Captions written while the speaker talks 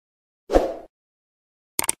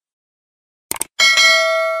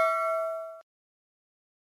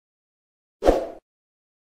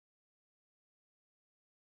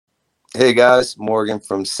Hey guys, Morgan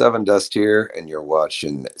from Seven Dust here, and you're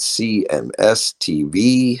watching CMS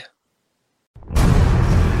TV.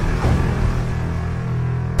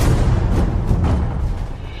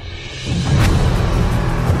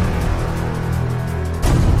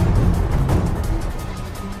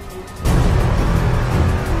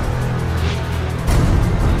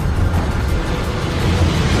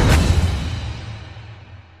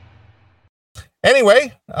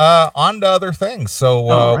 Anyway, on to other things.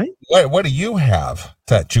 So, right. what do you have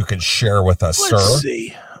that you can share with us, Let's sir?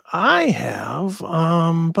 see. I have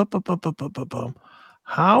how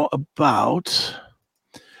about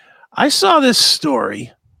I saw this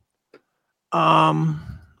story and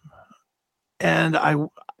I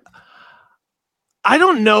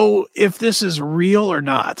don't know if this is real or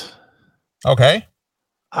not. Okay.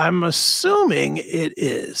 I'm assuming it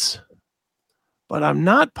is, but I'm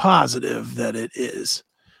not positive that it is.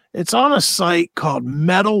 It's on a site called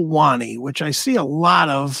Metal Wani, which I see a lot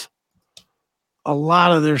of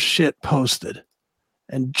their shit posted.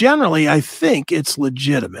 And generally, I think it's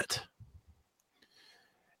legitimate.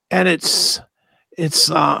 And it's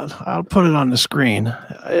I'll put it on the screen.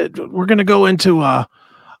 We're going to go into a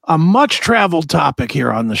much traveled topic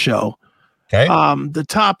here on the show. Okay. The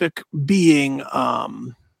topic being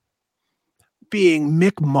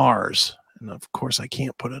Mick Mars. And of course, I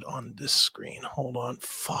can't put it on this screen. Hold on.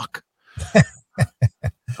 Fuck.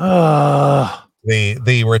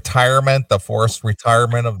 The retirement, the forced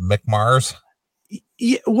retirement of Mick Mars.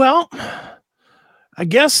 Yeah, well, I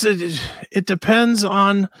guess it depends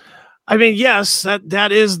on. I mean, yes,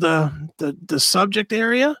 that is the subject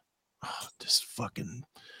area. Oh, this fucking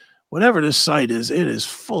whatever this site is, it is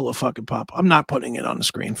full of fucking pop. I'm not putting it on the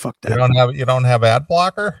screen. Fuck that. You don't have ad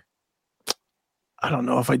blocker? I don't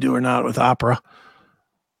know if I do or not with Opera,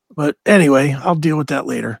 but anyway, I'll deal with that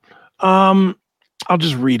later. I'll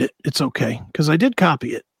just read it. It's okay because I did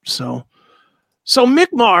copy it. So Mick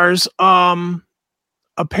Mars,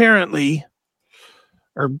 apparently,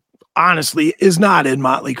 or honestly, is not in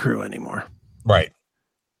Motley Crue anymore. Right.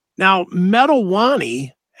 Now, Metal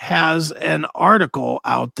Wani has an article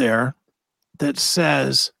out there that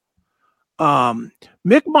says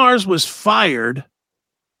Mick Mars was fired,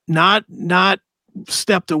 not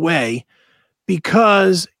stepped away,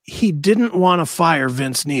 because he didn't want to fire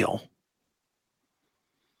Vince Neil.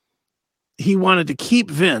 He wanted to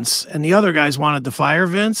keep Vince, and the other guys wanted to fire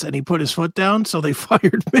Vince, and he put his foot down, so they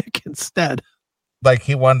fired Mick instead. Like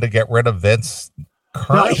he wanted to get rid of Vince?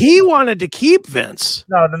 No, he wanted to keep Vince.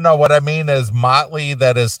 No. What I mean is Motley,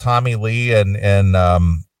 that is Tommy Lee and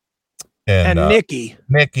Nikki.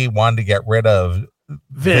 Nikki wanted to get rid of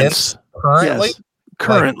Vince currently. Yes.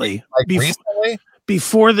 Currently, like recently,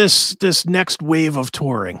 before this next wave of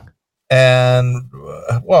touring. And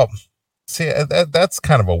well, see, that's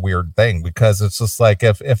kind of a weird thing because it's just like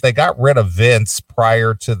if they got rid of Vince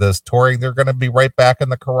prior to this touring, they're going to be right back in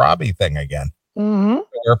the Karabi thing again,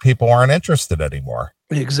 where people aren't interested anymore.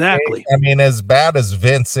 Exactly. I mean, as bad as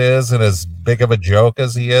Vince is and as big of a joke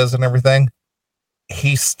as he is and everything,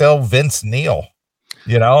 he's still Vince Neil,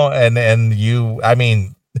 I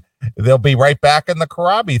mean, they'll be right back in the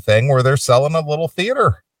Karabi thing where they're selling a little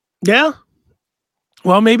theater. Yeah.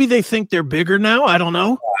 Well, maybe they think they're bigger now. I don't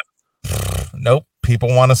know. Nope. People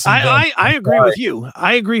want to see. I agree with you.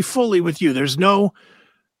 I agree fully with you.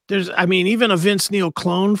 I mean, even a Vince Neil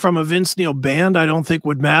clone from a Vince Neil band, I don't think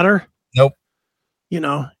would matter. Nope.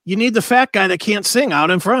 You need the fat guy that can't sing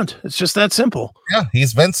out in front. It's just that simple. Yeah.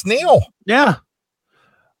 He's Vince Neil. Yeah.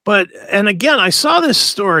 And again, I saw this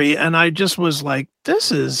story and I just was like,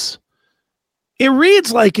 it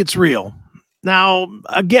reads like it's real. Now,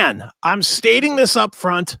 again, I'm stating this up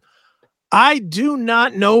front. I do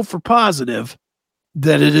not know for positive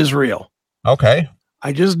that it is real. Okay.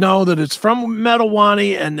 I just know that it's from Metal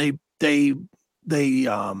Wani, and they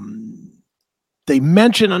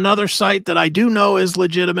mention another site that I do know is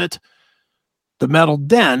legitimate, the Metal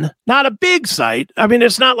Den. Not a big site. I mean,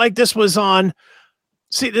 it's not like this was on.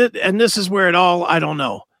 See, and this is where I don't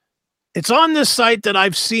know. It's on this site that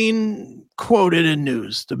I've seen quoted in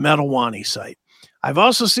news, the Metal Wani site. I've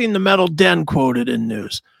also seen the Metal Den quoted in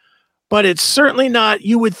news. But it's certainly not,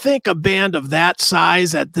 you would think a band of that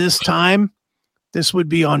size at this time, this would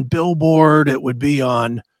be on Billboard, it would be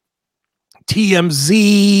on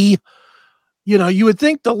TMZ. You would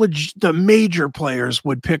think the major players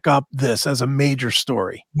would pick up this as a major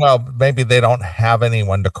story. Well, maybe they don't have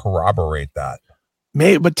anyone to corroborate that.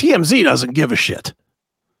 But TMZ doesn't give a shit.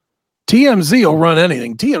 TMZ will run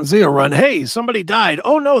anything. TMZ will run, hey, somebody died.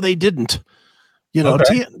 Oh, no, they didn't.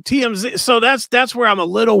 Okay. TMZ. So that's where I'm a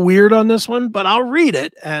little weird on this one, but I'll read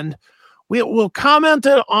it. And we'll comment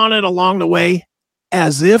on it along the way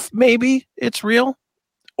as if maybe it's real.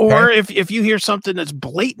 Or if you hear something that's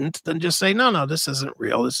blatant, then just say, no, this isn't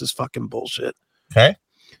real. This is fucking bullshit. Okay.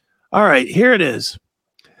 All right, here it is.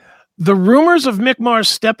 The rumors of Mick Mars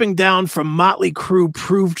stepping down from Motley Crue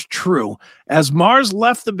proved true. As Mars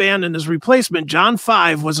left the band and his replacement, John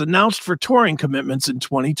 5, was announced for touring commitments in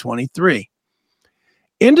 2023.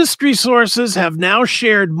 Industry sources have now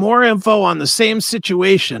shared more info on the same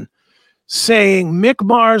situation, saying Mick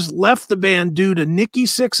Mars left the band due to Nikki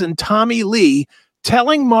Sixx and Tommy Lee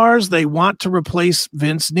telling Mars they want to replace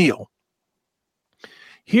Vince Neil.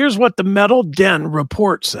 Here's what the Metal Den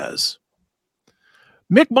report says.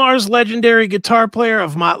 Mick Mars, legendary guitar player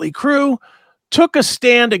of Motley Crue, took a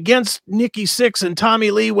stand against Nikki Sixx and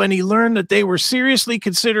Tommy Lee when he learned that they were seriously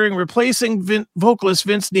considering replacing vocalist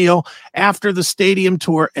Vince Neil after the stadium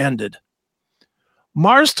tour ended.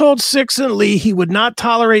 Mars told Sixx and Lee he would not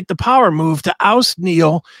tolerate the power move to oust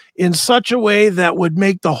Neil in such a way that would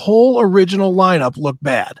make the whole original lineup look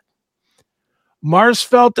bad. Mars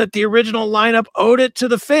felt that the original lineup owed it to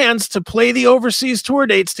the fans to play the overseas tour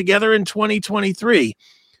dates together in 2023.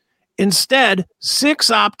 Instead, Sixx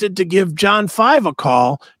opted to give John 5 a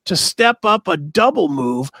call to step up a double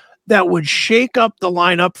move that would shake up the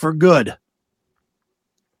lineup for good.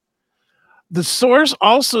 The source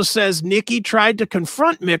also says Nikki tried to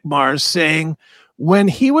confront Mick Mars, saying when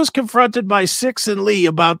he was confronted by Sixx and Lee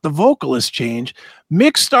about the vocalist change,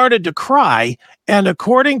 Mick started to cry and,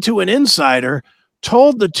 according to an insider,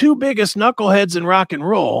 told the two biggest knuckleheads in rock and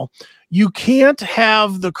roll, you can't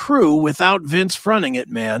have the Crue without Vince fronting it,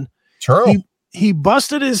 man. True. He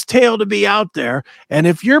busted his tail to be out there, and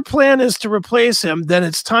if your plan is to replace him, then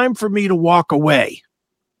it's time for me to walk away.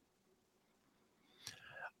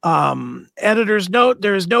 Editor's note,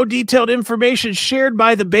 there is no detailed information shared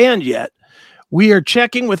by the band yet. We are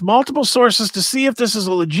checking with multiple sources to see if this is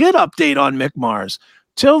a legit update on Mick Mars.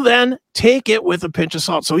 Till then, take it with a pinch of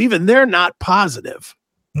salt. So even they're not positive.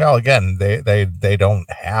 No, again, they don't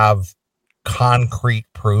have concrete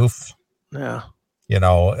proof. Yeah. You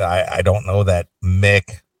know, I don't know that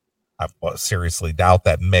Mick, I seriously doubt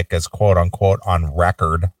that Mick is quote unquote on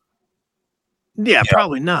record. Yeah,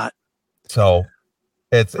 probably not. So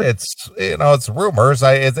it's you know, it's rumors.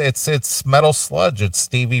 It's Metal Sludge. It's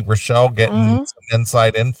Stevie Rochelle getting some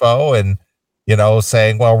inside info and, you know,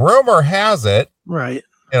 saying, well, rumor has it. Right.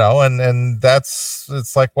 You know, and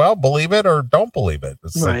it's like, well, believe it or don't believe it.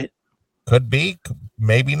 It's right. Like, could be,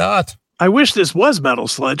 maybe not. I wish this was Metal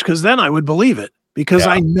Sludge, because then I would believe it, because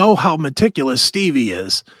I know how meticulous Stevie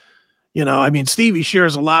is. You know, I mean, Stevie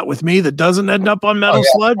shares a lot with me that doesn't end up on Metal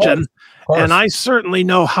Sludge, and I certainly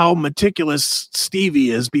know how meticulous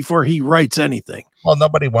Stevie is before he writes anything. Well,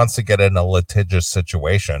 nobody wants to get in a litigious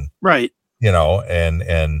situation. Right. You know,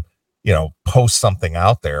 and you know, post something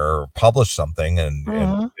out there or publish something and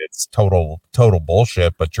it's total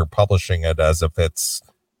bullshit, but you're publishing it as if it's,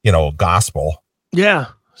 you know, gospel. Yeah.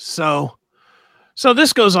 So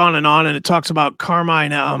this goes on, and it talks about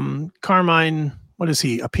Carmine, what is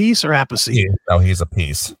he, a piece or Appice? No, he's a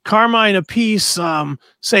piece. Carmine Appice,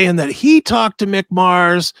 saying that he talked to Mick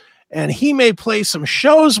Mars and he may play some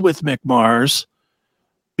shows with Mick Mars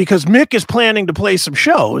because Mick is planning to play some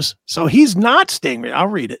shows. So he's not staying. I'll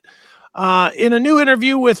read it. In a new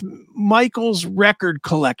interview with Michael's Record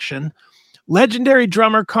Collection, legendary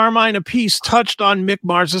drummer Carmine Appice touched on Mick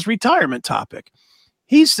Mars's retirement topic.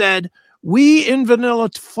 He said, we in Vanilla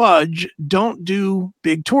Fudge don't do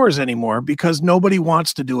big tours anymore because nobody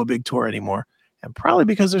wants to do a big tour anymore. And probably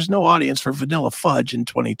because there's no audience for Vanilla Fudge in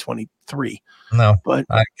 2023. No, but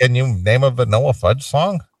can you name a Vanilla Fudge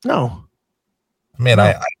song? No. I mean,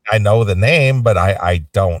 no. I know the name, but I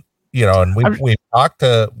don't, you know, and we've talked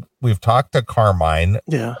to Carmine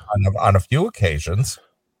on a few occasions.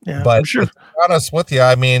 Yeah, but I'm sure. To be honest with you,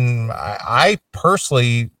 I mean, I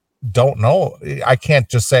personally don't know. I can't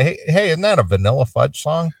just say, hey, isn't that a Vanilla Fudge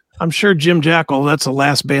song? I'm sure Jim Jackal, that's the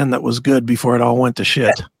last band that was good before it all went to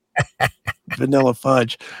shit. Vanilla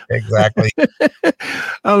Fudge. Exactly. I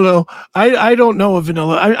don't know. I don't know a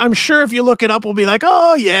Vanilla. I'm sure if you look it up, we'll be like,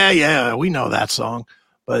 oh, yeah, we know that song.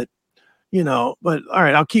 But, you know, all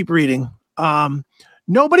right, I'll keep reading.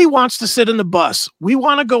 Nobody wants to sit in the bus. We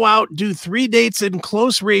want to go out, do 3 dates in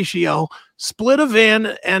close ratio, split a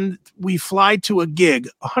van, and we fly to a gig,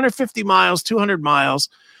 150 miles, 200 miles.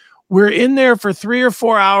 We're in there for 3 or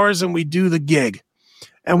 4 hours and we do the gig.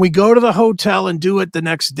 And we go to the hotel and do it the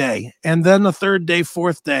next day. And then the 3rd day,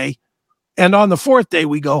 4th day. And on the 4th day,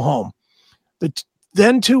 we go home.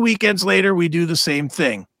 Then 2 weekends later, we do the same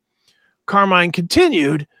thing. Carmine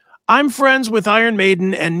continued, I'm friends with Iron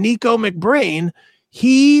Maiden and Nico McBrain.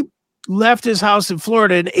 He left his house in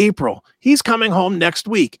Florida in April. He's coming home next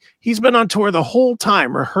week. He's been on tour the whole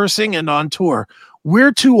time, rehearsing and on tour.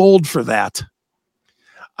 We're too old for that.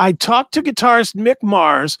 I talked to guitarist Mick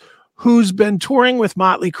Mars, who's been touring with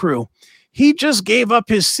Motley Crue. He just gave up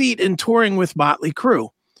his seat in touring with Motley Crue.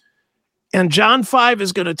 And John 5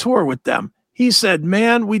 is going to tour with them. He said,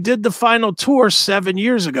 man, we did the final tour 7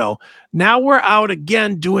 years ago. Now we're out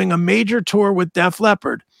again doing a major tour with Def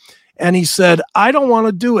Leppard. And he said, I don't want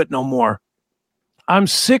to do it no more. I'm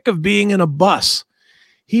sick of being in a bus.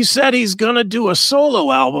 He said he's going to do a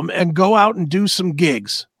solo album and go out and do some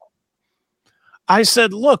gigs. I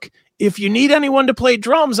said, look, if you need anyone to play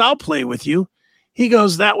drums, I'll play with you. He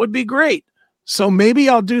goes, that would be great. So maybe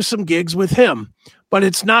I'll do some gigs with him, but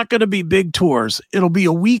it's not going to be big tours. It'll be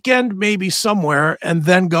a weekend, maybe somewhere, and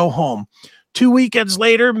then go home. 2 weekends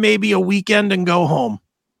later, maybe a weekend and go home.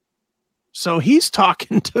 So he's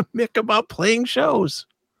talking to Mick about playing shows.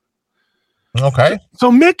 Okay. So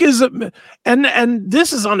Mick is, and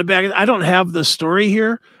this is on the back. I don't have the story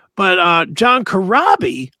here, but John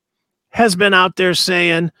Corabi has been out there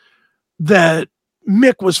saying that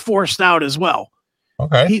Mick was forced out as well.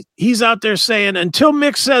 Okay. He's out there saying until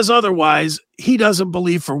Mick says otherwise, he doesn't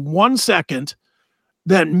believe for 1 second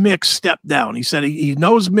that Mick stepped down. He said he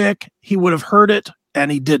knows Mick. He would have heard it,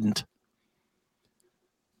 and he didn't.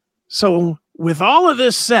 So with all of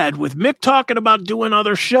this said, with Mick talking about doing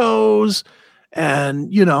other shows,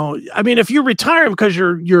 and, you know, I mean, if you retire because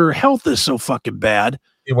your health is so fucking bad,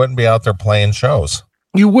 you wouldn't be out there playing shows.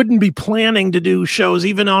 You wouldn't be planning to do shows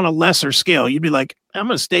even on a lesser scale. You'd be like, I'm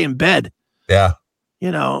going to stay in bed. Yeah.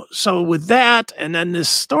 You know, so with that, and then this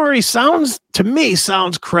story sounds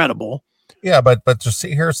credible. Yeah, but just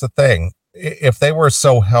see, here's the thing. If they were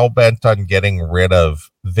so hell-bent on getting rid of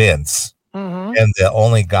Vince, and the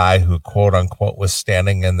only guy who, quote unquote, was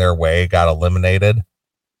standing in their way got eliminated,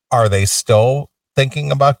 are they still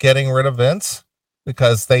thinking about getting rid of Vince?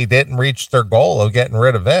 Because they didn't reach their goal of getting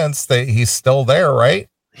rid of Vince. He's still there, right?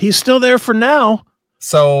 He's still there for now.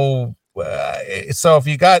 So if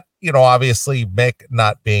you got, you know, obviously Mick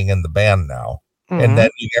not being in the band now, and then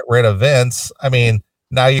you get rid of Vince, I mean,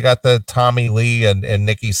 now you got the Tommy Lee and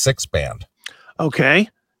Nikki Sixx band. Okay.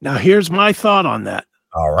 Now here's my thought on that.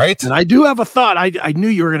 All right. And I do have a thought. I knew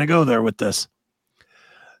you were going to go there with this.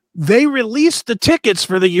 They released the tickets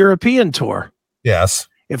for the European tour. Yes.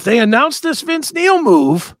 If they announce this Vince Neil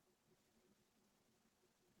move,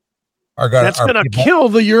 that's going to kill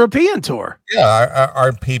the European tour. Yeah.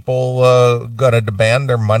 Are people going to demand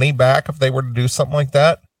their money back if they were to do something like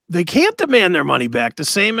that? They can't demand their money back. The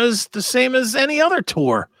same as any other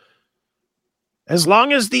tour. As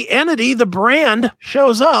long as the entity, the brand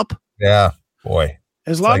shows up. Yeah, boy.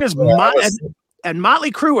 As long as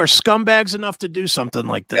Motley Crue are scumbags enough to do something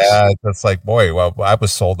like this. Yeah, that's like, boy, well, I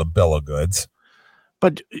was sold a bill of goods.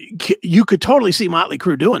 But you could totally see Motley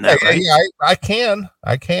Crue doing that, right? Yeah, I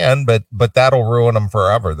can, but that'll ruin them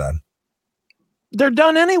forever then. They're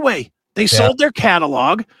done anyway. They sold their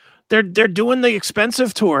catalog. They're doing the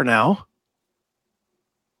expensive tour now.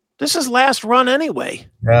 This is last run anyway.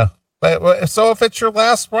 Yeah. But so if it's your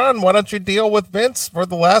last run, why don't you deal with Vince for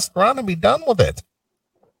the last run and be done with it?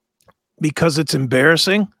 Because it's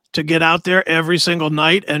embarrassing to get out there every single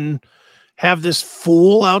night and have this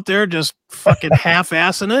fool out there just fucking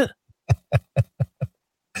half-assing it.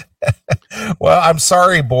 Well, I'm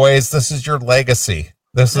sorry, boys. This is your legacy.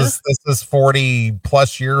 This is 40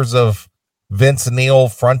 plus years of Vince Neil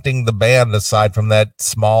fronting the band, aside from that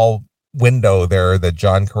small window there that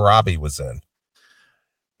John Corabi was in.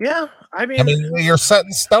 Yeah, I mean, you're set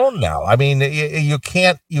in stone now. I mean, you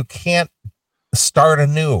can't start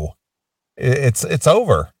anew. It's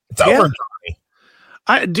over. It's over, Johnny.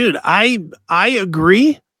 I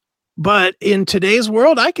agree, but in today's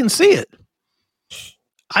world, I can see it.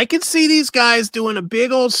 I can see these guys doing a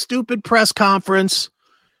big old stupid press conference,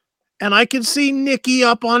 and I can see Nikki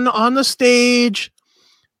up on the stage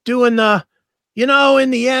doing the, you know, in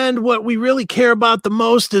the end, what we really care about the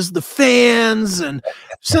most is the fans. And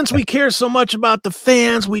since we care so much about the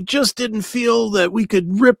fans, we just didn't feel that we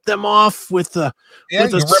could rip them off with a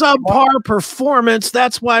subpar performance.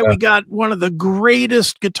 That's why we got one of the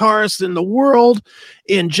greatest guitarists in the world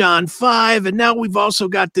in John 5. And now we've also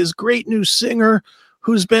got this great new singer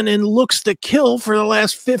who's been in Looks to Kill for the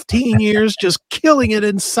last 15 years, just killing it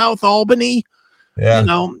in South Albany. Yeah.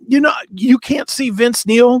 You know, you can't see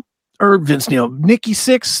Nikki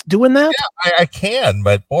Sixx doing that. Yeah, I can,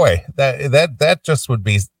 but boy, that just would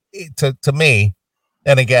be to me.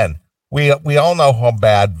 And again, we all know how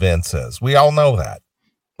bad Vince is. We all know that,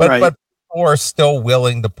 but people are still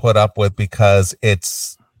willing to put up with because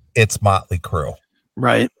it's Motley Crue,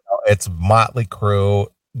 right? it's Motley Crue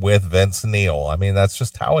with Vince Neil. I mean, that's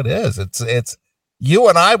just how it is. It's you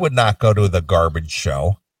and I would not go to the garbage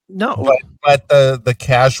show. No. But the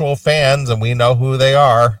casual fans, and we know who they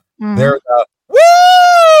are, Mhm. they're the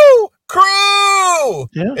woo Crue.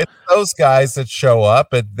 Yeah. It's those guys that show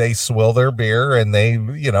up and they swill their beer and they,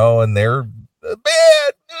 and they're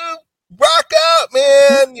man, rock out,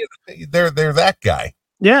 man. They're that guy.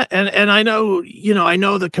 Yeah, and I know, I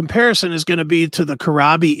know the comparison is going to be to the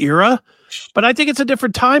Karabi era, but I think it's a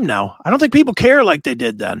different time now. I don't think people care like they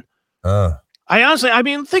did then. I honestly,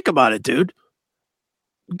 think about it, dude.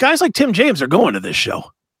 Guys like Tim James are going to this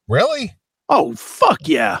show. Really? Oh, fuck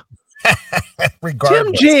yeah. Regardless,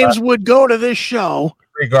 Tim James would go to this show.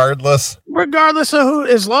 Regardless of who,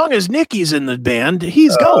 as long as Nicky's in the band,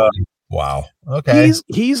 he's going. Wow. Okay.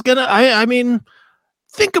 He's gonna, I mean,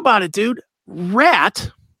 think about it, dude.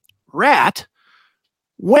 Rat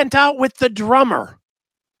went out with the drummer.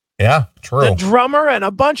 Yeah, true. The drummer and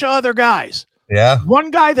a bunch of other guys. Yeah.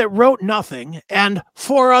 One guy that wrote nothing and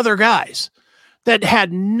 4 other guys that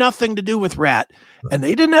had nothing to do with Rat. And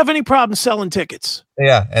they didn't have any problem selling tickets.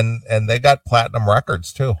 Yeah, and they got platinum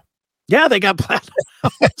records too. Yeah, they got platinum.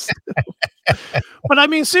 But I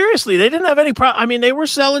mean, seriously, they didn't have any problem. I mean, they were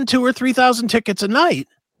selling 2,000 or 3,000 tickets a night.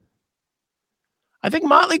 I think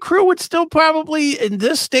Motley Crue would still probably, in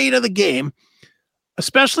this state of the game,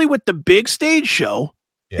 especially with the big stage show,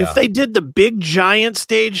 if they did the big giant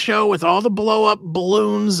stage show with all the blow up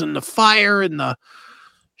balloons and the fire and the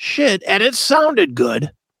shit, and it sounded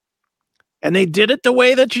good, and they did it the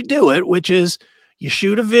way that you do it, which is you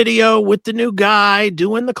shoot a video with the new guy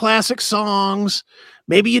doing the classic songs.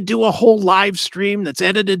 Maybe you do a whole live stream that's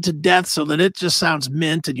edited to death so that it just sounds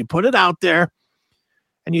mint, and you put it out there.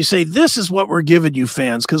 And you say, this is what we're giving you,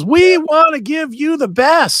 fans, because we want to give you the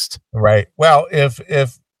best. Right. Well,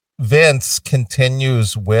 if Vince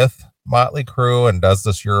continues with Motley Crue and does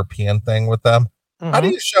this European thing with them, how do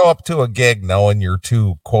you show up to a gig knowing your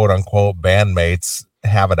 2 quote unquote bandmates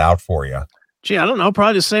have it out for you? Gee, I don't know.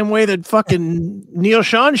 Probably the same way that fucking Neil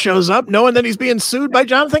Sean shows up knowing that he's being sued by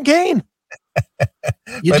Jonathan Cain.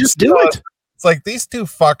 You just do it. It's like these 2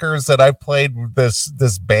 fuckers that I played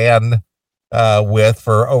this band with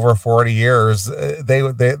for over 40 years, they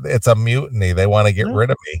it's a mutiny. They want to get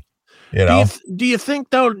rid of me. Do you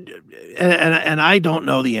think though? And I don't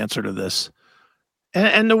know the answer to this.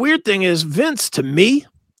 And the weird thing is, Vince to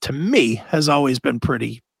me has always been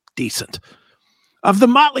pretty decent. Of the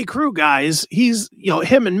Motley Crue guys, he's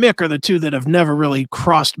him and Mick are the 2 that have never really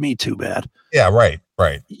crossed me too bad. Yeah, right.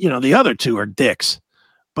 The other 2 are dicks,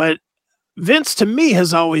 but Vince to me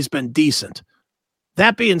has always been decent.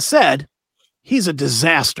 That being said, he's a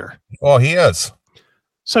disaster. Oh, he is.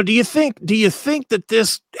 So do you think that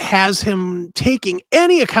this has him taking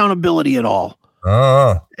any accountability at all?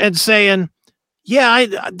 And saying,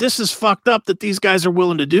 this is fucked up that these guys are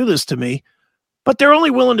willing to do this to me, but they're only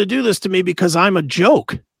willing to do this to me because I'm a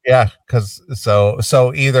joke. Yeah, because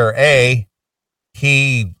so either A,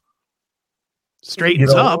 he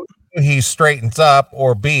straightens up. He straightens up,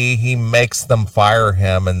 or B, he makes them fire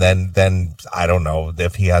him, and then I don't know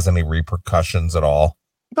if he has any repercussions at all.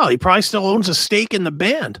 Well, he probably still owns a stake in the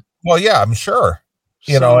band. Well, yeah, I'm sure.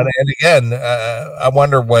 And again, I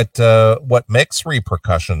wonder what Mick's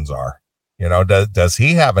repercussions are. Does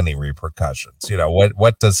he have any repercussions?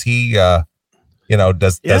 What does he?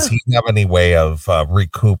 Does he have any way of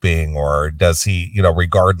recouping, or does he?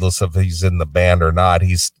 Regardless if he's in the band or not,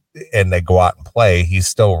 and they go out and play, he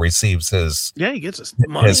still receives his. Yeah, he gets his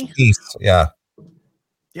money. His piece. Yeah.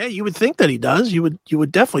 Yeah, you would think that he does. You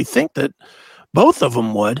would definitely think that both of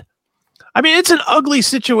them would. I mean, it's an ugly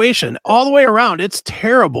situation all the way around. It's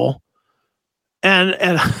terrible. And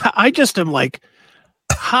I just am like,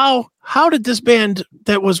 how did this band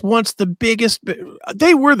that was once the biggest,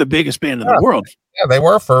 they were the biggest band in the world. Yeah, they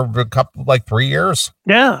were for a couple, 3 years.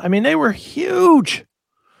 Yeah. I mean, they were huge.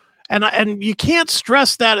 And you can't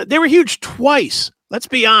stress that. They were huge twice. Let's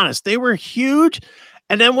be honest. They were huge.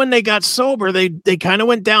 And then when they got sober, they kind of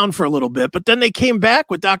went down for a little bit, but then they came back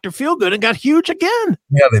with Dr. Feelgood and got huge again.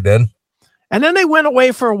 Yeah, they did. And then they went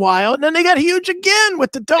away for a while, and then they got huge again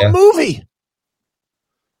with the dumb movie.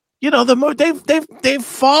 They've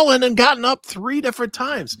fallen and gotten up 3 different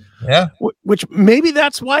times. Yeah. Which maybe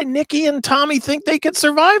that's why Nicky and Tommy think they could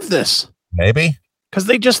survive this. Maybe. Because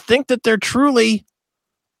they just think that they're truly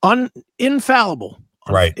infallible.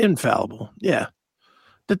 Right. Infallible. Yeah.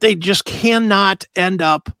 That they just cannot end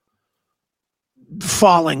up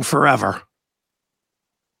falling forever.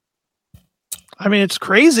 I mean, it's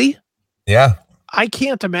crazy. Yeah. I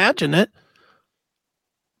can't imagine it.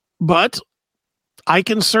 But I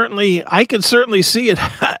can certainly see it.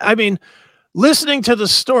 I mean, listening to the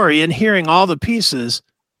story and hearing all the pieces,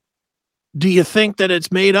 do you think that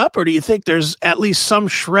it's made up, or do you think there's at least some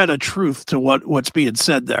shred of truth to what's being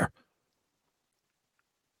said there?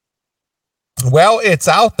 Well, it's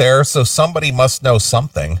out there, so somebody must know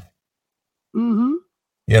something. Mm-hmm.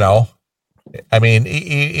 You know, I mean,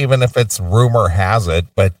 even if it's rumor has it,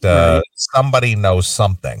 but Right. somebody knows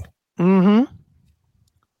something. Mm-hmm.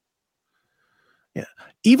 Yeah.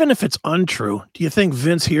 Even if it's untrue, do you think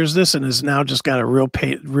Vince hears this and has now just got a real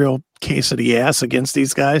case of the ass against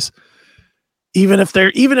these guys? Even if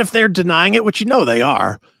they're denying it, which they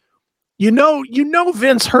are.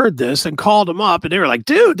 Vince heard this and called him up, and they were like,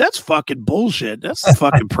 dude, that's fucking bullshit. That's the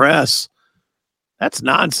fucking press. That's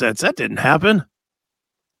nonsense. That didn't happen.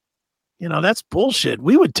 That's bullshit.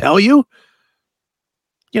 We would tell you,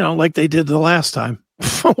 like they did the last time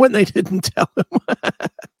when they didn't tell him.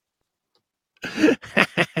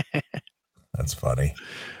 That's funny.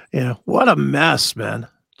 Yeah. What a mess, man.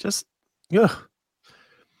 Just, ugh.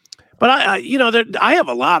 But I have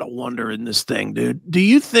a lot of wonder in this thing, dude. Do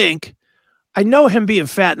you think, I know him being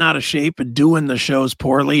fat and out of shape and doing the shows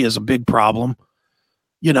poorly is a big problem,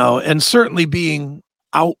 and certainly being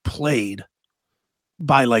outplayed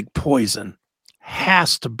by like Poison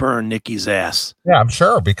has to burn Nikki's ass. Yeah, I'm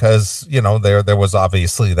sure, because there was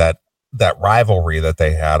obviously that rivalry that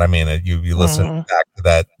they had. I mean, you listen back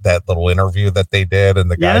to that little interview that they did, and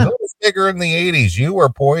the guy who was bigger in the 80s, you were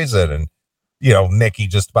Poison, and Nikki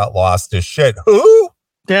just about lost his shit. Who?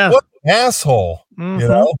 Yeah. What an asshole.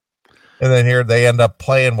 And then here they end up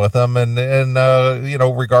playing with them, and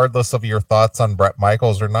regardless of your thoughts on Bret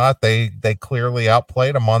Michaels or not, they clearly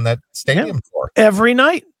outplayed him on that stadium tour every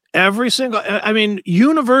night. Every single, I mean,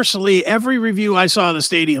 universally, every review I saw of the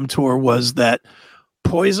stadium tour was that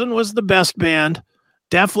Poison was the best band.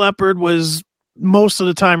 Def Leppard was most of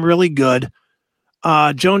the time really good.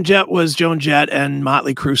 Joan Jett was Joan Jett, and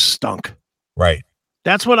Motley Crue stunk. Right.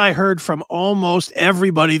 That's what I heard from almost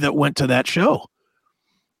everybody that went to that show.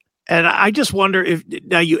 And I just wonder if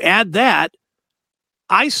now you add that,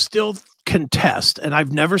 I still contest, and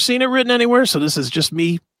I've never seen it written anywhere, so this is just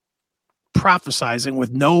me prophesizing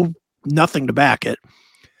with nothing to back it.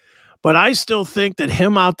 But I still think that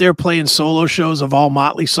him out there playing solo shows of all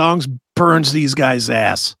Motley songs burns these guys'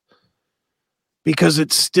 ass, because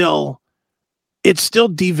it still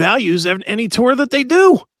devalues any tour that they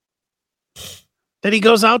do. That he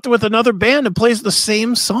goes out there with another band and plays the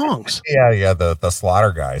same songs. Yeah, the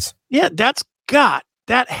Slaughter guys. Yeah,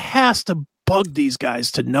 that has to bug these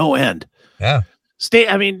guys to no end. Yeah.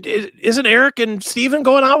 I mean, isn't Eric and Steven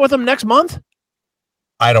going out with them next month?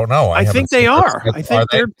 I don't know. I think they are. I think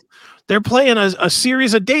they're playing a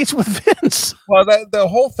series of dates with Vince. Well, the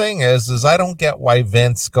whole thing is I don't get why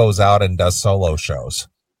Vince goes out and does solo shows.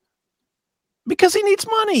 Because he needs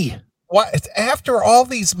money. What, after all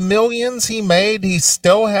these millions he made, he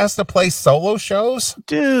still has to play solo shows?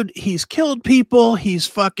 Dude, he's killed people. He's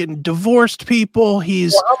fucking divorced people.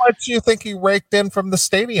 Well, how much do you think he raked in from the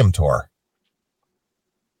stadium tour?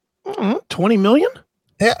 20 million?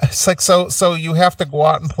 Yeah, it's like, so you have to go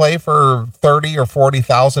out and play for $30,000 or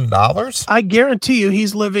 $40,000? I guarantee you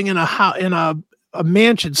he's living in a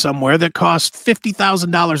mansion somewhere that costs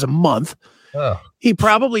 $50,000 a month. Ugh. He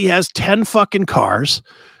probably has 10 fucking cars.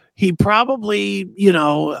 He probably,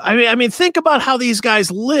 I mean, think about how these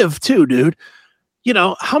guys live too, dude.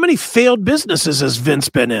 How many failed businesses has Vince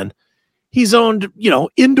been in? He's owned,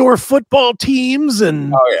 indoor football teams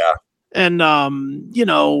and,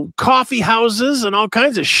 coffee houses and all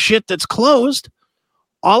kinds of shit that's closed.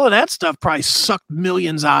 All of that stuff probably sucked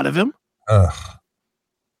millions out of him. Ugh.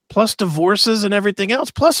 Plus divorces and everything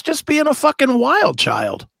else. Plus just being a fucking wild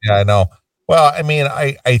child. Yeah, I know. Well, I mean,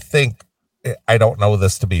 I think, I don't know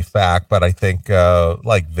this to be fact, but I think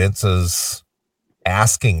like Vince's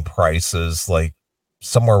asking price is like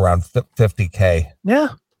somewhere around $50K. Yeah.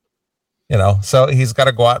 So he's got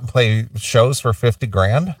to go out and play shows for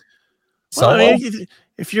 $50,000. So well, I mean,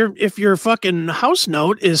 if your fucking house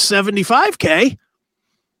note is $75K,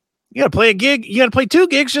 you got to play a gig. You got to play 2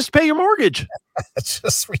 gigs just to pay your mortgage. It's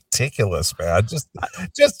just ridiculous, man.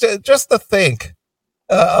 Just to think.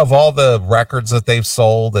 Of all the records that they've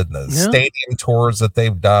sold and the stadium tours that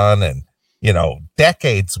they've done, and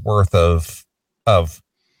decades worth of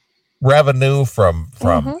revenue from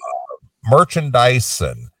merchandise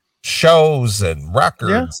and shows and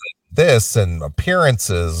records and this and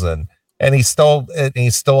appearances, and he's still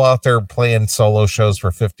out there playing solo shows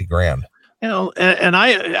for $50,000. And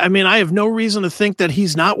I mean, I have no reason to think that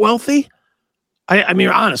he's not wealthy. I mean,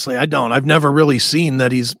 honestly, I don't. I've never really seen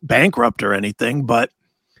that he's bankrupt or anything, but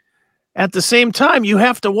At the same time, you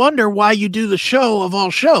have to wonder why you do the show of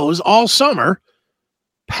all shows all summer,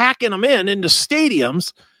 packing them into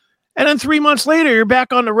stadiums, and then 3 months later, you're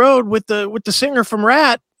back on the road with the singer from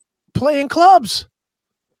Rat playing clubs.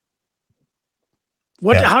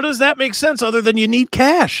 How does that make sense other than you need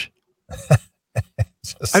cash?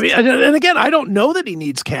 I mean, and again, I don't know that he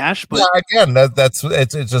needs cash, but again, it's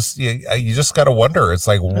just you just got to wonder. It's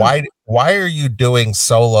like why are you doing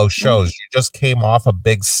solo shows? You just came off a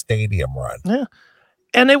big stadium run. Yeah,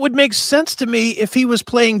 and it would make sense to me if he was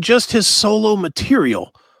playing just his solo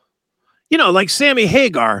material. You know, like Sammy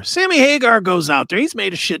Hagar. Sammy Hagar goes out there. He's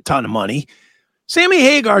made a shit ton of money. Sammy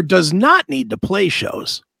Hagar does not need to play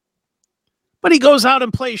shows, but he goes out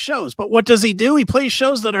and plays shows. But what does he do? He plays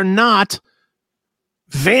shows that are not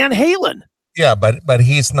Van Halen. Yeah, but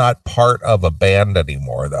he's not part of a band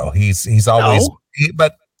anymore, though. He's always. No.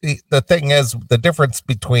 The thing is, the difference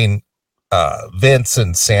between Vince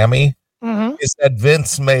and Sammy is that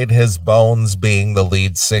Vince made his bones being the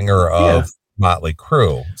lead singer of Motley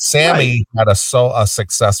Crue. Sammy had a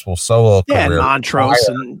successful solo career Montrose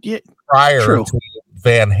prior to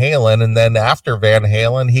Van Halen, and then after Van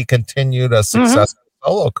Halen, he continued a successful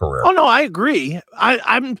solo career. Oh no, I agree.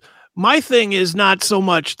 My thing is not so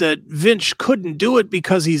much that Vince couldn't do it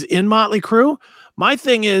because he's in Motley Crue. My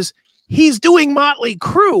thing is he's doing Motley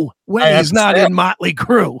Crue when he's not in Motley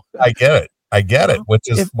Crue. I get it, which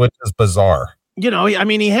is bizarre. You know, I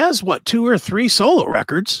mean, he has 2 or 3 solo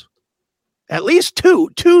records, at least two,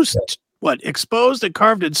 Exposed and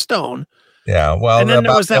Carved in Stone. Yeah, well, and then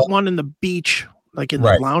there was that one in the beach, like in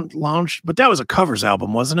the lounge, but that was a covers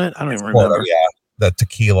album, wasn't it? I don't even remember. Yeah. The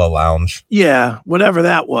Tequila Lounge. Yeah, whatever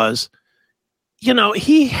that was. You know,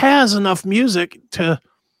 he has enough music to,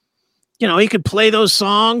 you know, he could play those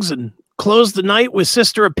songs and close the night with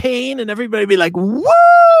Sister of Pain and everybody be like, woo!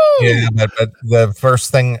 Yeah, but the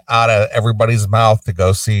first thing out of everybody's mouth to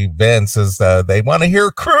go see Vince is they want to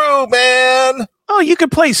hear Crue, man. Oh, you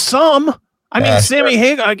could play some. I mean, Sammy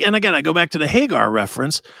Hagar, and again, I go back to the Hagar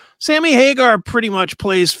reference. Sammy Hagar pretty much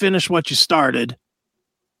plays Finish What You Started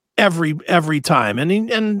every time,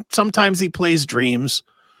 and sometimes he plays Dreams,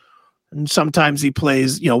 and sometimes he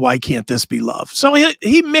plays, you know, Why Can't This Be Love? So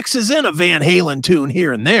he mixes in a Van Halen tune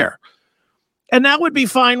here and there, and that would be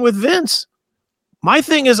fine with Vince. My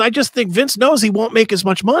thing is, I just think Vince knows he won't make as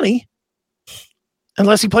much money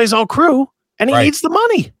unless he plays all Crue, and he needs the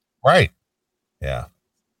money. Right. Yeah.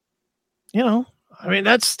 You know, I mean,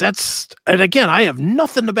 that's, and again, I have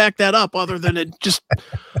nothing to back that up other than it just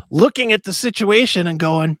looking at the situation and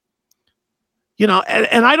going, you know,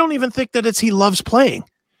 and I don't even think that he loves playing,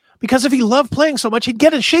 because if he loved playing so much, he'd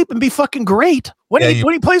get in shape and be fucking great when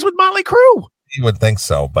he plays with Motley Crue. You would think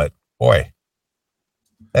so, but boy,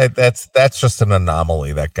 that's just an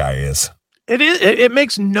anomaly. That guy is. It is. It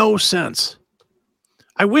makes no sense.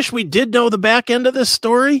 I wish we did know the back end of this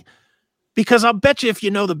story, because I'll bet you if you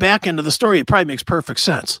know the back end of the story, it probably makes perfect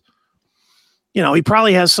sense. You know, he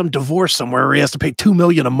probably has some divorce somewhere where he has to pay $2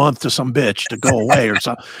 million a month to some bitch to go away or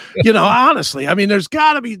something. You know, honestly, I mean, there's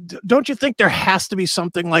got to be. Don't you think there has to be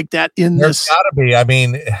something like that in this? There's got to be. I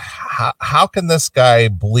mean, how can this guy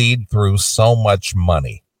bleed through so much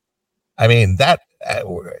money? I mean, that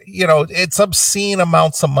you know, it's obscene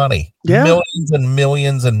amounts of money. Yeah. Millions and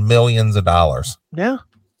millions and millions of dollars. Yeah.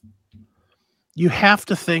 You have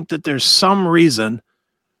to think that there's some reason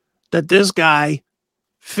that this guy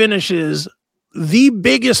finishes the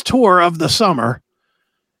biggest tour of the summer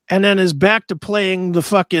and then is back to playing the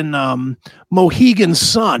fucking Mohegan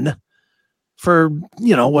Sun for,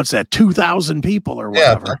 you know, what's that, 2,000 people or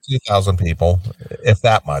whatever. Yeah, 2,000 people, if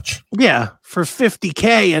that much. Yeah, for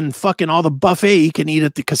 $50K and fucking all the buffet he can eat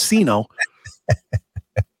at the casino.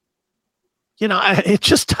 You know, it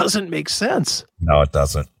just doesn't make sense. No, it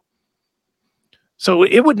doesn't. So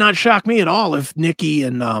it would not shock me at all if Nikki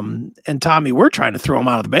and Tommy were trying to throw him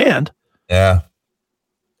out of the band. Yeah.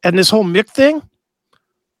 And this whole Mick thing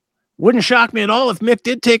wouldn't shock me at all if Mick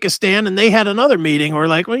did take a stand and they had another meeting or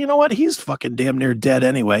like, well, you know what? He's fucking damn near dead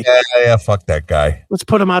anyway. Yeah, fuck that guy. Let's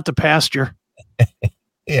put him out to pasture.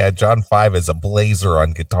 Yeah, John 5 is a blazer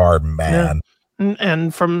on guitar, man. Yeah.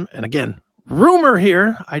 And again, rumor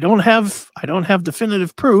here, I don't have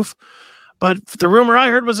definitive proof, but the rumor I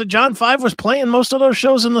heard was that John 5 was playing most of those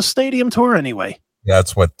shows in the stadium tour anyway. Yeah,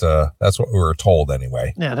 that's what we were told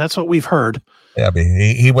anyway. Yeah, that's what we've heard. Yeah, but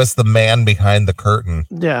he was the man behind the curtain.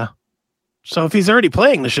 Yeah. So if he's already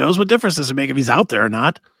playing the shows, what difference does it make if he's out there or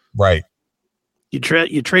not? Right. You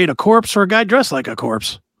trade a corpse for a guy dressed like a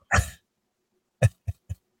corpse.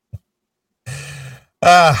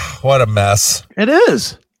 What a mess. It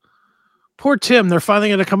is. Poor Tim. They're finally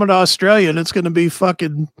going to come into Australia and it's going to be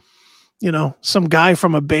fucking some guy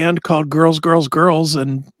from a band called Girls, Girls, Girls,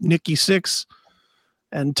 and Nikki Sixx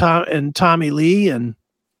and Tommy Lee and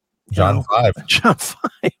John Five. John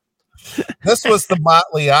Five. This was the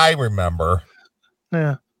Motley I remember.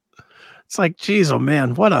 Yeah. It's like, geez, oh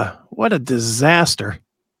man, what a disaster.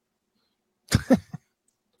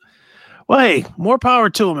 Well, hey, more power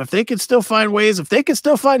to them. If they can still find ways, if they can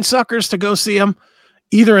still find suckers to go see them,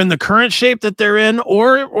 either in the current shape that they're in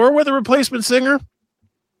or with a replacement singer,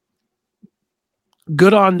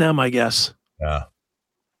 good on them, I guess. Yeah.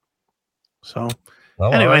 So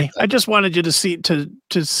anyway, I just wanted you to see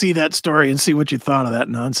that story and see what you thought of that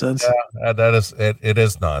nonsense. Yeah, that is it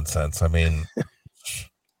is nonsense. I mean,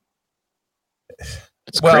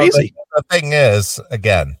 it's crazy. The thing is,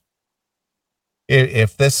 again,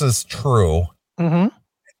 if this is true,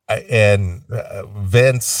 and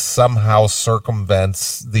Vince somehow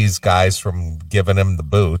circumvents these guys from giving him the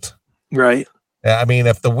boot, right? I mean,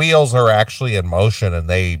 if the wheels are actually in motion and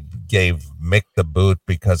they gave Mick the boot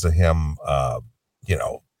because of him,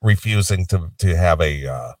 refusing to have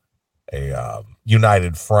a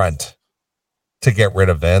united front to get rid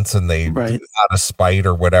of Vince, and they, out of spite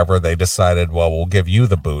or whatever, they decided, well, we'll give you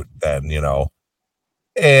the boot then,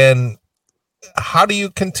 and how do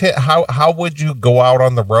you how would you go out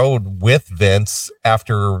on the road with Vince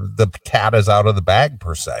after the cat is out of the bag,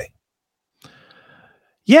 per se?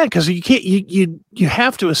 Yeah, because you can't. You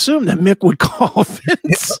have to assume that Mick would call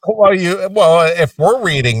Vince. Well, if we're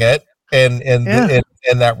reading it and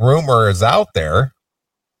that rumor is out there,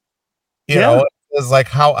 you know, it's like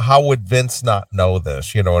how would Vince not know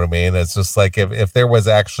this? You know what I mean? It's just like if there was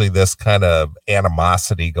actually this kind of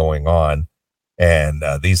animosity going on, and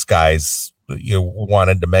these guys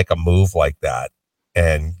wanted to make a move like that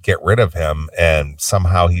and get rid of him, and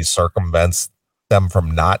somehow he circumvents them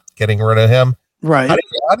from not getting rid of him. Right. How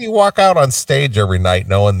do you walk out on stage every night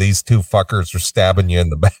knowing these two fuckers are stabbing you in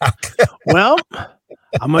the back? Well,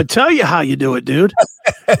 I'm going to tell you how you do it, dude.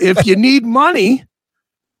 If you need money,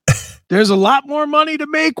 there's a lot more money to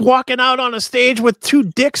make walking out on a stage with two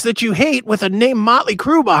dicks that you hate with a name Motley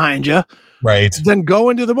Crue behind you, right, than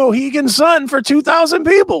going to the Mohegan Sun for 2,000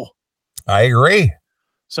 people. I agree.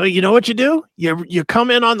 So you know what you do? You come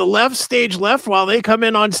in on the stage left while they come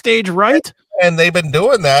in on stage right. And they've been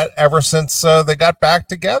doing that ever since they got back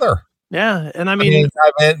together. Yeah. And I mean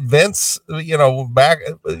Vince, back,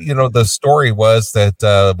 the story was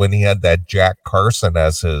that when he had that Jack Carson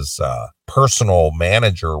as his personal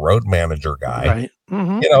manager, road manager guy, right.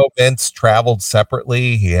 Mm-hmm. Vince traveled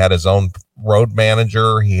separately. He had his own road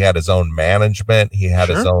manager. He had his own management. He had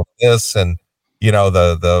his own this, and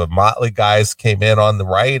the Motley guys came in on the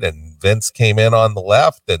right and Vince came in on the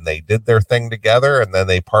left, and they did their thing together, and then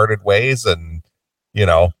they parted ways and,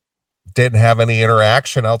 didn't have any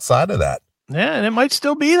interaction outside of that. Yeah. And it might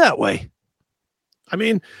still be that way. I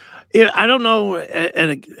mean, I don't know.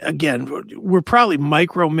 And again, we're probably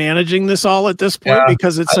micromanaging this all at this point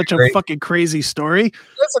because it's such a fucking crazy story.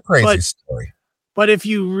 That's a crazy story. But if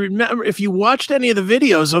you remember, if you watched any of the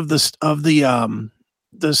videos of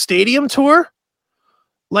the stadium tour,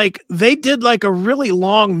 like they did like a really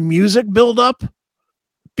long music buildup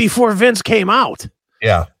before Vince came out.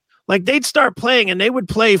 Yeah. Like they'd start playing and they would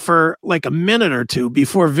play for like a minute or two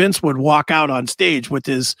before Vince would walk out on stage with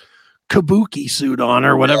his kabuki suit on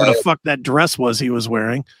or whatever the fuck that dress was he was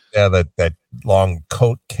wearing. Yeah. That long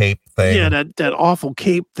coat cape thing. Yeah. That awful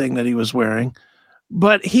cape thing that he was wearing.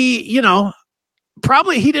 But he,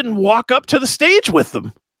 probably he didn't walk up to the stage with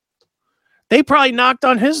them. They probably knocked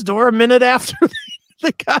on his door a minute after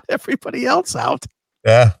they got everybody else out.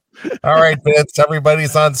 Yeah. All right, Vince,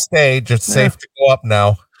 everybody's on stage. It's safe to go up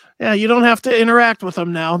now. Yeah, you don't have to interact with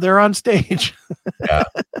them now. They're on stage. Yeah.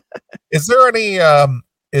 Is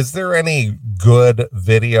there any good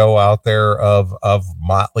video out there of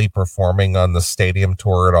Motley performing on the stadium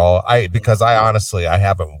tour at all? Because I honestly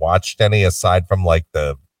haven't watched any aside from like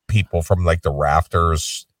the people from like the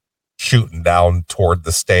rafters shooting down toward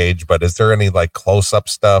the stage, but is there any like close-up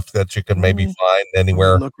stuff that you can maybe find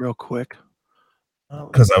anywhere? Look real quick.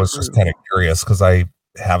 Because I was just kind of curious because I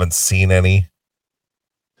haven't seen any.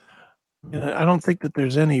 I don't think that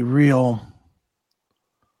there's any real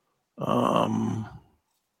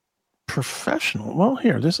professional. Well,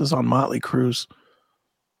 here, this is on Motley Crue's.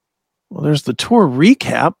 Well, there's the tour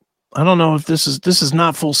recap. I don't know if this is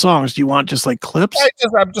not full songs. Do you want just like clips? I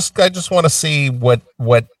just want to see what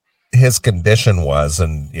his condition was,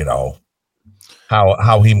 and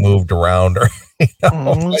how he moved around, or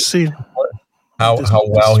let's see how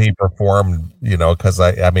well he performed. Because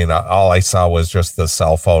I mean, all I saw was just the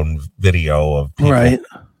cell phone video of people,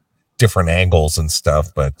 different angles and stuff,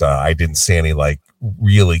 but I didn't see any like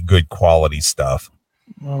really good quality stuff.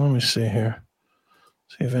 Well, let me see here.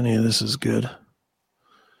 See if any of this is good.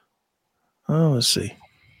 Oh, let's see.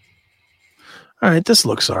 All right, this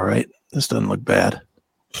looks all right. This doesn't look bad.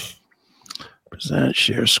 Present,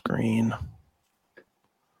 share screen.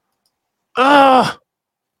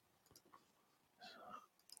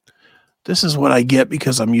 This is what I get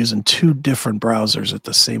because I'm using 2 different browsers at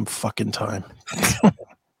the same fucking time.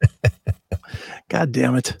 God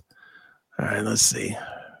damn it. All right, let's see.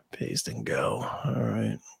 Paste and go. All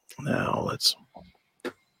right. Now let's.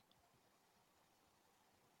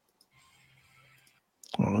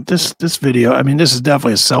 This video, I mean, this is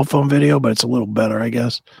definitely a cell phone video, but it's a little better, I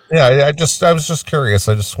guess. Yeah, I was just curious.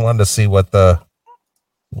 I just wanted to see what the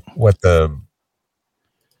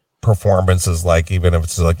performance is like, even if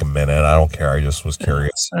it's like a minute. I don't care. I just was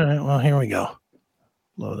curious. All right, well, here we go.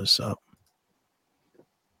 Load this up.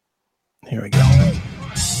 Here we go.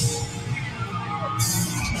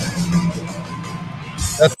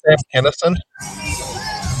 That's Sam Kinison?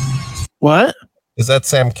 What? Is that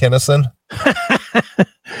Sam Kinison?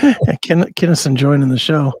 Kinnison joining the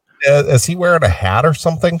show. Is he wearing a hat or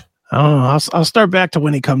something? I don't know. I'll start back to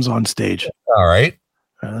when he comes on stage. All right.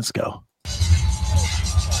 All right, let's go.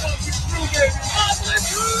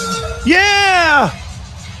 Yeah!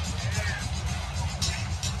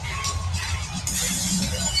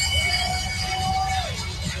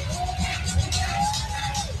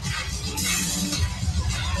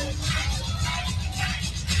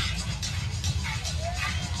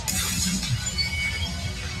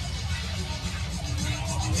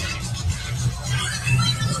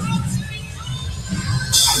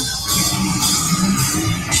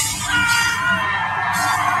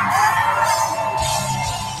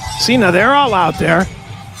 See, now they're all out there.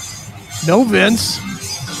 No Vince.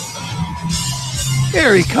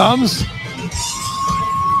 Here he comes.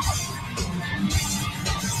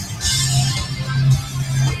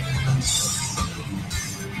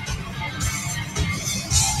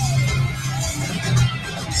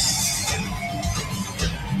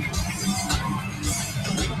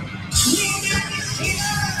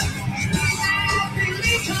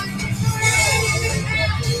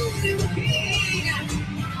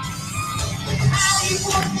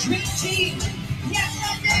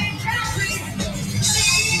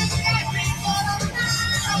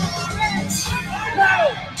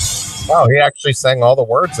 Wow, he actually sang all the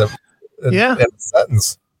words in a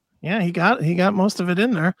sentence. Yeah, he got most of it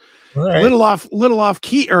in there. All right. A little off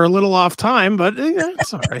key or a little off time, but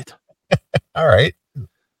it's all right. All right.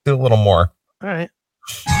 Do a little more. All right.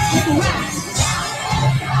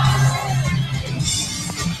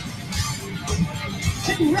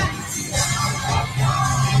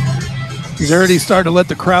 He's already started to let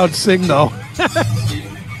the crowd sing, though.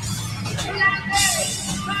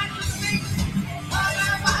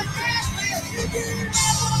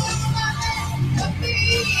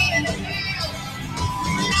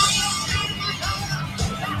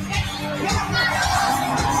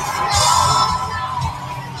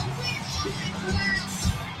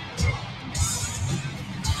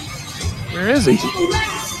 Where is he?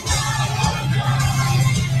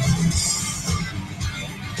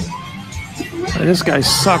 This guy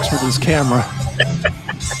sucks with his camera.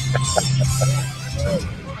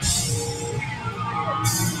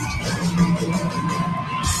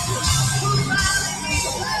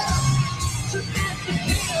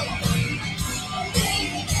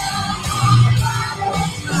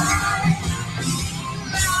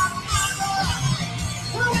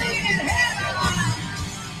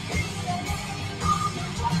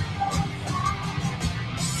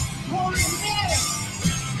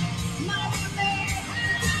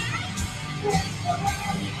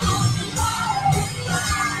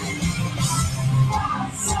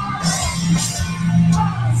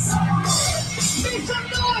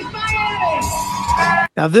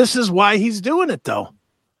 Now, this is why he's doing it, though,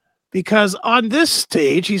 because on this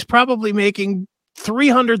stage, he's probably making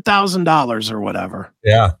 $300,000 or whatever.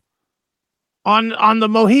 Yeah. On the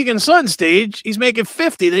Mohegan Sun stage, he's making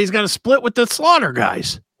 50 that he's got to split with the Slaughter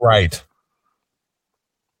guys. Right.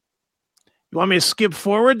 You want me to skip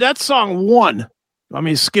forward? That's song 1. You want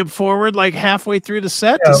me to skip forward like halfway through the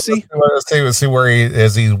set to see? Let's see where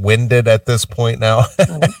he's winded at this point now.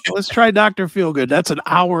 Let's try Dr. Feelgood. That's an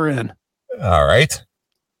hour in. All right.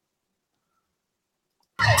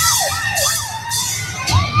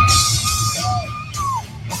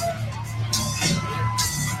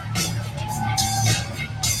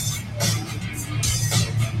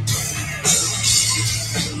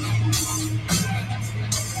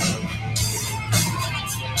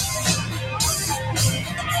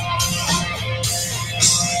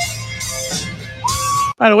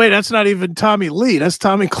 By the way, that's not even Tommy Lee. That's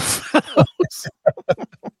Tommy Clufetto.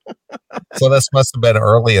 So this must have been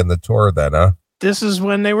early in the tour then, huh? This is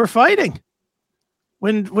when they were fighting.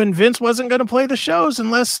 When Vince wasn't going to play the shows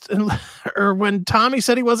or when Tommy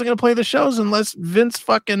said he wasn't going to play the shows unless Vince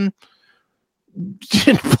fucking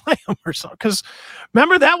didn't play them or something. Because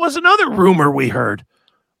remember, that was another rumor we heard,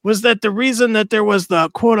 was that the reason that there was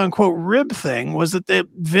the quote unquote rib thing was that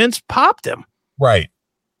Vince popped him. Right.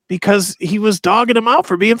 Because he was dogging him out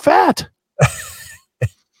for being fat.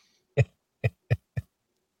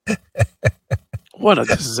 What a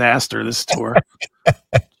disaster, this tour.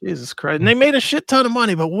 Jesus Christ. And they made a shit ton of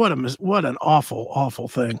money, but what an awful, awful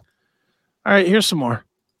thing. All right, here's some more.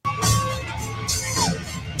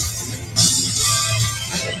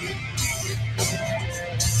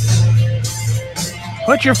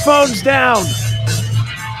 Put your phones down.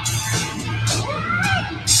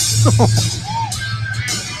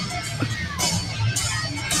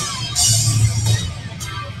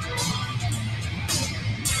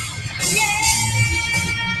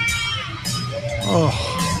 Oh.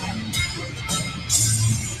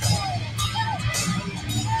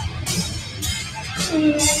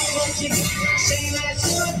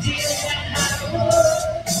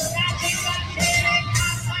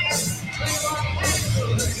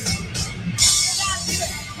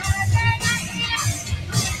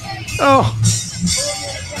 Oh.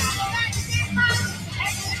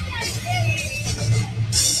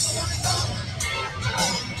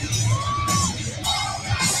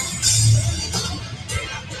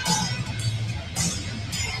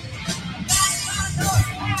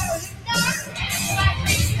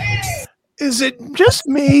 Is it just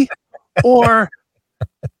me, or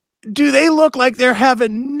do they look like they're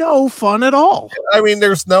having no fun at all? I mean,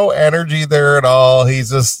 there's no energy there at all. He's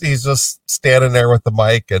just standing there with the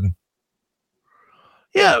mic and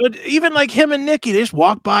yeah, but even like him and Nikki, they just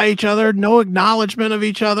walk by each other, no acknowledgement of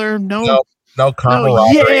each other, no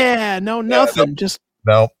camaraderie. No, nothing. Just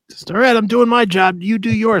all right, I'm doing my job. You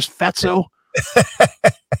do yours, fatso.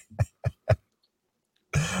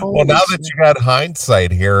 Well, now that you got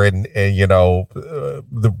hindsight here and you know,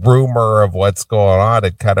 the rumor of what's going on,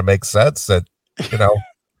 it kind of makes sense that, you know,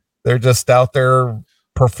 they're just out there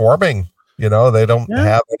performing, you know, they don't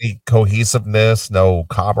have any cohesiveness, no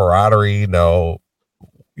camaraderie, no,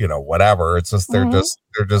 you know, whatever. It's just,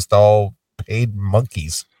 they're just all paid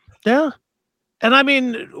monkeys. Yeah. And I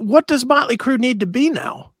mean, what does Motley Crue need to be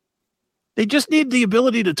now? They just need the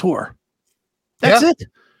ability to tour. That's it.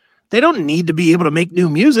 They don't need to be able to make new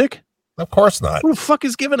music. Of course not. Who the fuck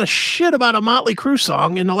is giving a shit about a Motley Crue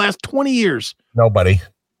song in the last 20 years? Nobody.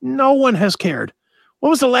 No one has cared.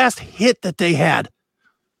 What was the last hit that they had?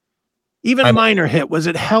 Even minor hit. Was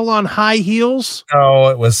it Hell on High Heels? No,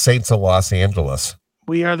 it was Saints of Los Angeles.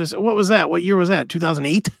 We Are This. What was that? What year was that?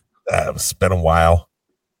 2008? It's been a while.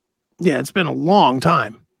 Yeah, it's been a long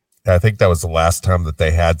time. I think that was the last time that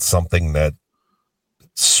they had something that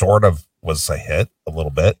sort of was a hit a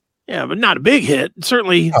little bit. Yeah, but not a big hit.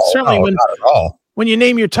 Certainly not at all. When you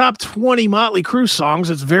name your top 20 Motley Crue songs,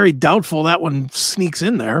 it's very doubtful that one sneaks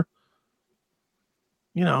in there.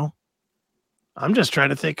 You know, I'm just trying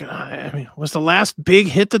to think. I mean, was the last big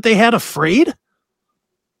hit that they had Afraid?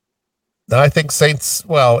 No, I think Saints.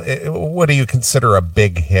 Well, what do you consider a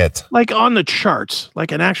big hit? Like on the charts,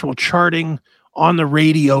 like an actual charting on the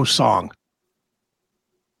radio song.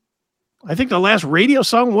 I think the last radio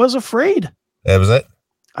song was Afraid. That was it.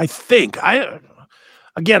 I think.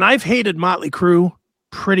 I've hated Motley Crue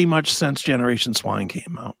pretty much since Generation Swine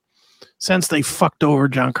came out. Since they fucked over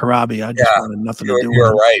John Corabi, I just wanted nothing to do with it.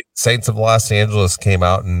 You're right. Saints of Los Angeles came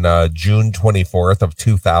out in June 24th of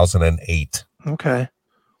 2008. Okay.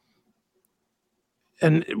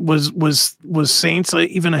 And was Saints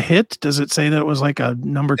even a hit? Does it say that it was like a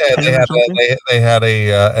number 10 or something? They had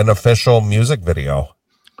an official music video.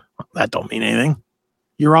 That don't mean anything.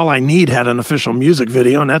 You're All I Need had an official music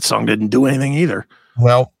video, and that song didn't do anything either.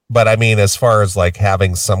 Well, but I mean, as far as like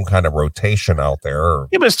having some kind of rotation out there.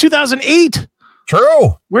 Yeah, but it's 2008.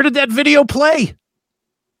 True. Where did that video play?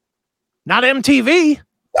 Not MTV.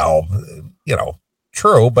 No, you know,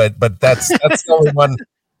 true, but that's the only one.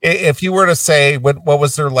 If you were to say what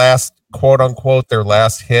was their last quote unquote their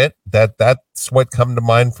last hit, that's what come to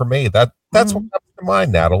mind for me. That's what comes to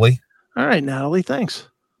mind, Natalie. All right, Natalie, thanks.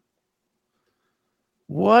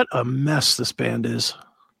 What a mess this band is.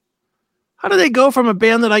 How do they go from a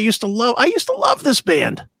band that I used to love? I used to love this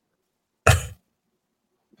band.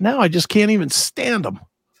 Now I just can't even stand them.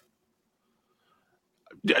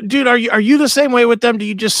 Dude, are you the same way with them? Do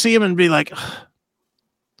you just see them and be like, ugh.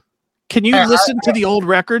 Can you listen to the old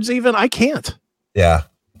records even? I can't. Yeah.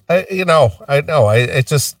 I know. I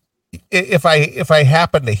just, if I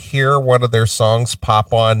happen to hear one of their songs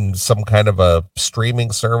pop on some kind of a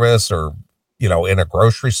streaming service or, in a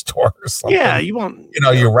grocery store or something, Yeah, you won't.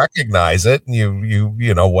 You recognize it and you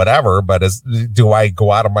whatever. But do I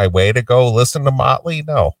go out of my way to go listen to Motley?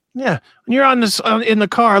 No. Yeah, when you're on this in the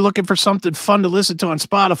car looking for something fun to listen to on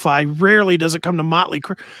Spotify, rarely does it come to Motley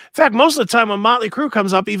Crue. In fact, most of the time when Motley Crue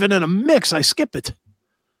comes up, even in a mix, I skip it.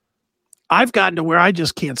 I've gotten to where I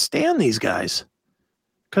just can't stand these guys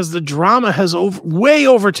because the drama has way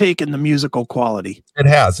overtaken the musical quality. It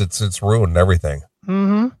has. It's ruined everything.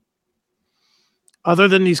 Mm-hmm. Other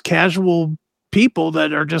than these casual people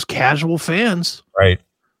that are just casual fans. Right.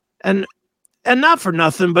 And not for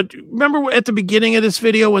nothing, but remember at the beginning of this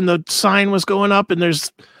video when the sign was going up and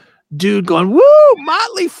there's dude going, woo,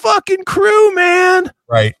 Motley fucking Crue, man.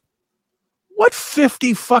 Right. What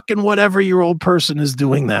 50 fucking whatever year old person is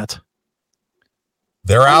doing that?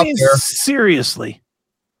 They're out there. Seriously.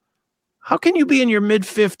 How can you be in your mid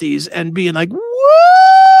 50s and being like, woo?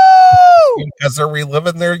 Because they're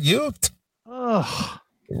reliving their youth. Oh,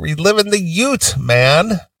 reliving the youth,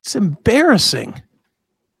 man. It's embarrassing.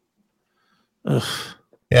 Ugh.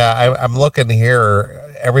 Yeah, I'm looking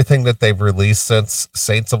here. Everything that they've released since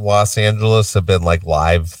Saints of Los Angeles have been like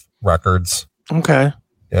live records. Okay.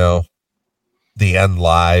 The End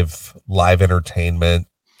live entertainment,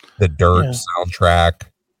 the Dirt soundtrack.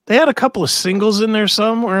 They had a couple of singles in there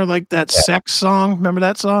somewhere, like that Sex song. Remember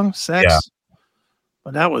that song? Sex? Yeah.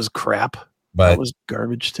 But that was crap. But that was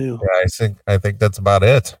garbage too. Yeah, I think that's about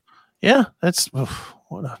it. Yeah,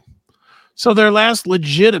 so their last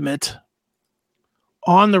legitimate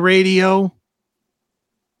on the radio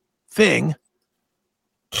thing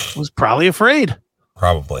was Probably Afraid.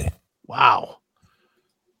 Probably. Wow.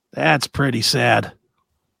 That's pretty sad.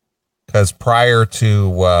 Because prior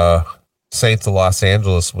to Saints of Los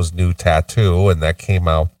Angeles was New Tattoo, and that came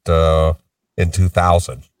out in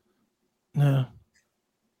 2000. Yeah.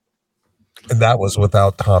 And that was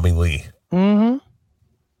without Tommy Lee. Mm-hmm.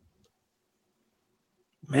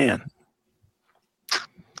 Man.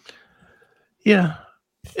 Yeah.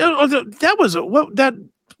 That was that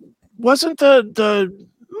wasn't the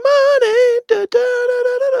money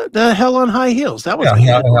the Hell on High Heels. That was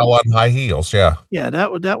Hell on High Heels. Yeah. Yeah,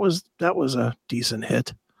 that was a decent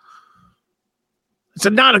hit. It's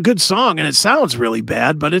not a good song and it sounds really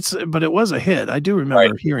bad, but it was a hit. I do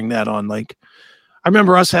remember hearing that on I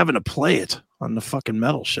remember us having to play it on the fucking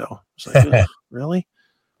metal show. It's like, really?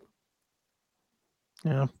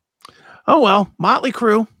 Yeah. Oh well, Motley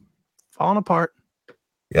Crue falling apart.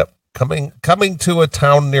 Yep. Coming to a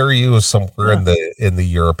town near you somewhere in the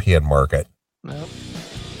European market. Yep.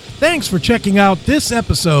 Thanks for checking out this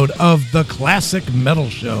episode of The Classic Metal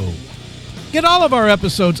Show. Get all of our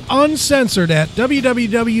episodes uncensored at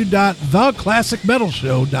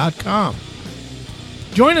www.theclassicmetalshow.com.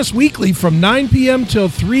 Join us weekly from 9 p.m. till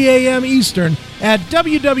 3 a.m. Eastern at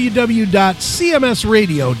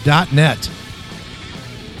www.cmsradio.net.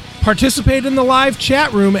 Participate in the live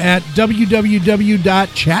chat room at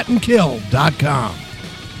www.chatandkill.com.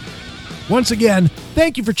 Once again,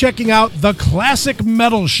 thank you for checking out The Classic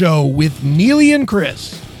Metal Show with Neely and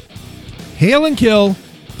Chris. Hail and kill,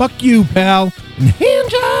 fuck you, pal, and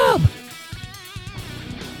hand